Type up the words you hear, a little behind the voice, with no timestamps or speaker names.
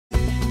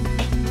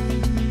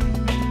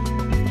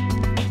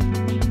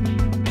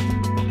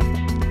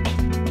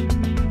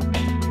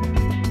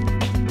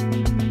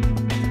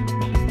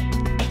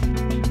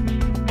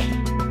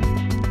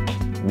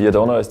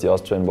Viadonau is the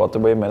Austrian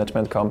waterway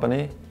management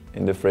company.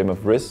 In the frame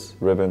of RIS,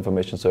 River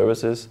Information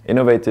Services,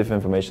 innovative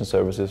information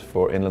services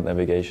for inland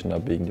navigation are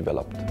being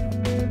developed.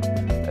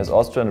 As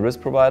Austrian RIS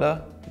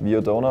provider,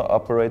 Viadonau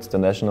operates the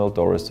national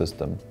DoRIS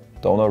system,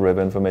 Donau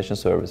River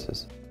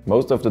InformationServices.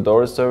 Most of the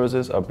DoRIS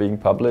services are being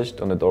published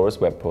on the DoRIS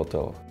web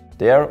portal.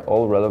 There,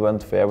 all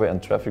relevant fairway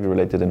and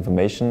traffic-related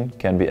information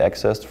can be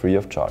accessed free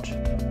of charge.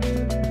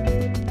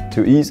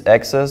 To ease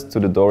access to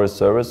the DoRIS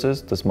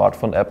services, the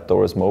smartphone app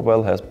DoRIS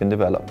Mobile has been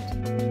developed.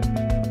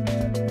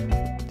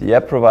 The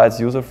app provides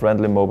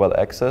user-friendly mobile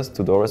access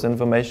to DoRIS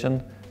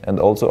information and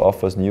also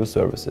offers new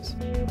services.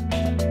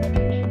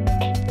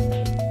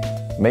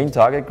 Main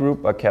target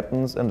group are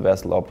captains and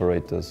vessel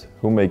operators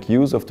who make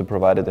use of the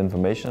provided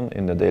information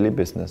in their daily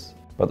business.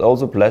 But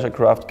also pleasure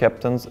craft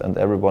captains and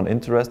everyone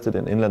interested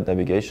in inland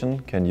navigation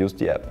can use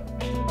the app.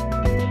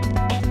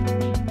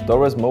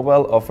 DoRIS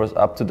Mobile offers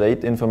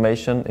up-to-date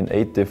information in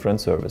 8 different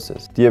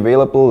services. The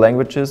available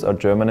languages are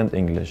German and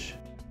English.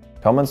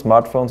 Common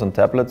smartphones and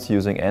tablets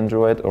using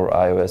Android or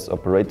iOS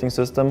operating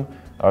system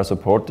are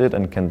supported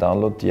and can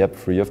download the app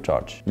free of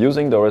charge.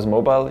 Using DoRIS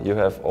Mobile, you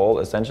have all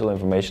essential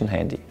information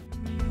handy.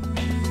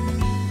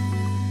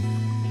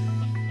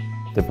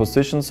 The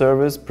position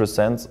service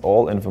presents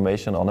all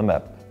information on a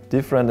map.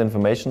 Different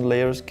information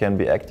layers can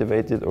be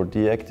activated or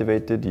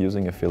deactivated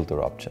using a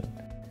filter option.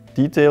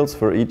 Details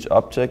for each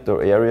object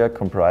or area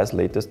comprise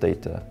latest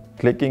data.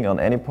 Clicking on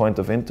any point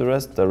of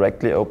interest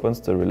directly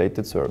opens the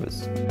related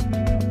service.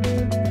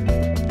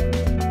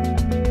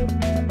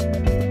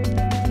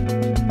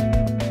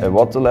 A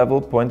water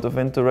level point of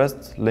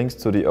interest links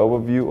to the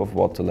overview of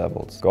water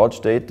levels. Gauge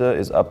data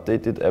is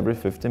updated every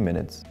 50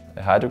 minutes.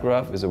 A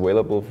hydrograph is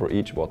available for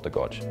each water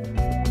gauge.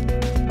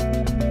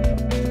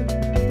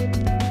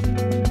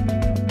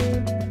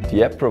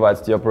 The app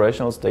provides the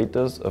operational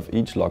status of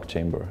each log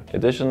chamber.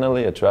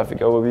 Additionally, a traffic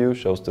overview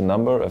shows the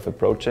number of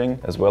approaching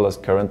as well as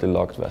currently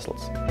logged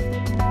vessels.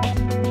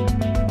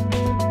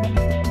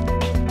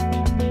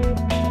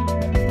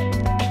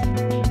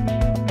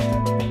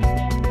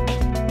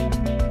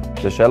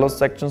 The shallow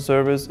section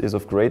service is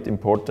of great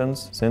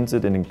importance since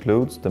it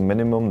includes the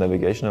minimum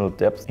navigational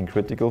depth in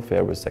critical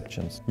fairway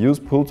sections. Use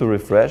pull to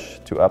refresh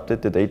to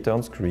update the data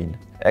on screen.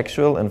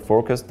 Actual and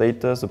forecast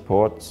data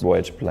supports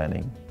voyage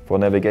planning. For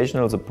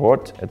navigational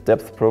support, a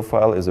depth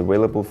profile is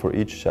available for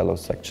each shallow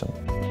section.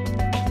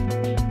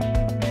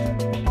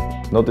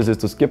 Notices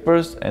to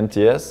skippers,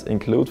 NTS,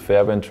 include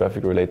fairway and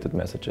traffic-related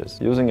messages.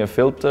 Using a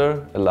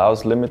filter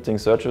allows limiting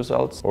search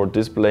results or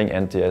displaying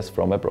NTS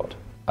from abroad.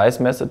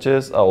 ICE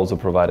messages are also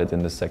provided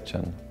in this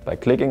section. By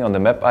clicking on the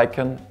map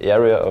icon,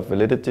 area of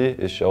validity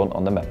is shown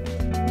on the map.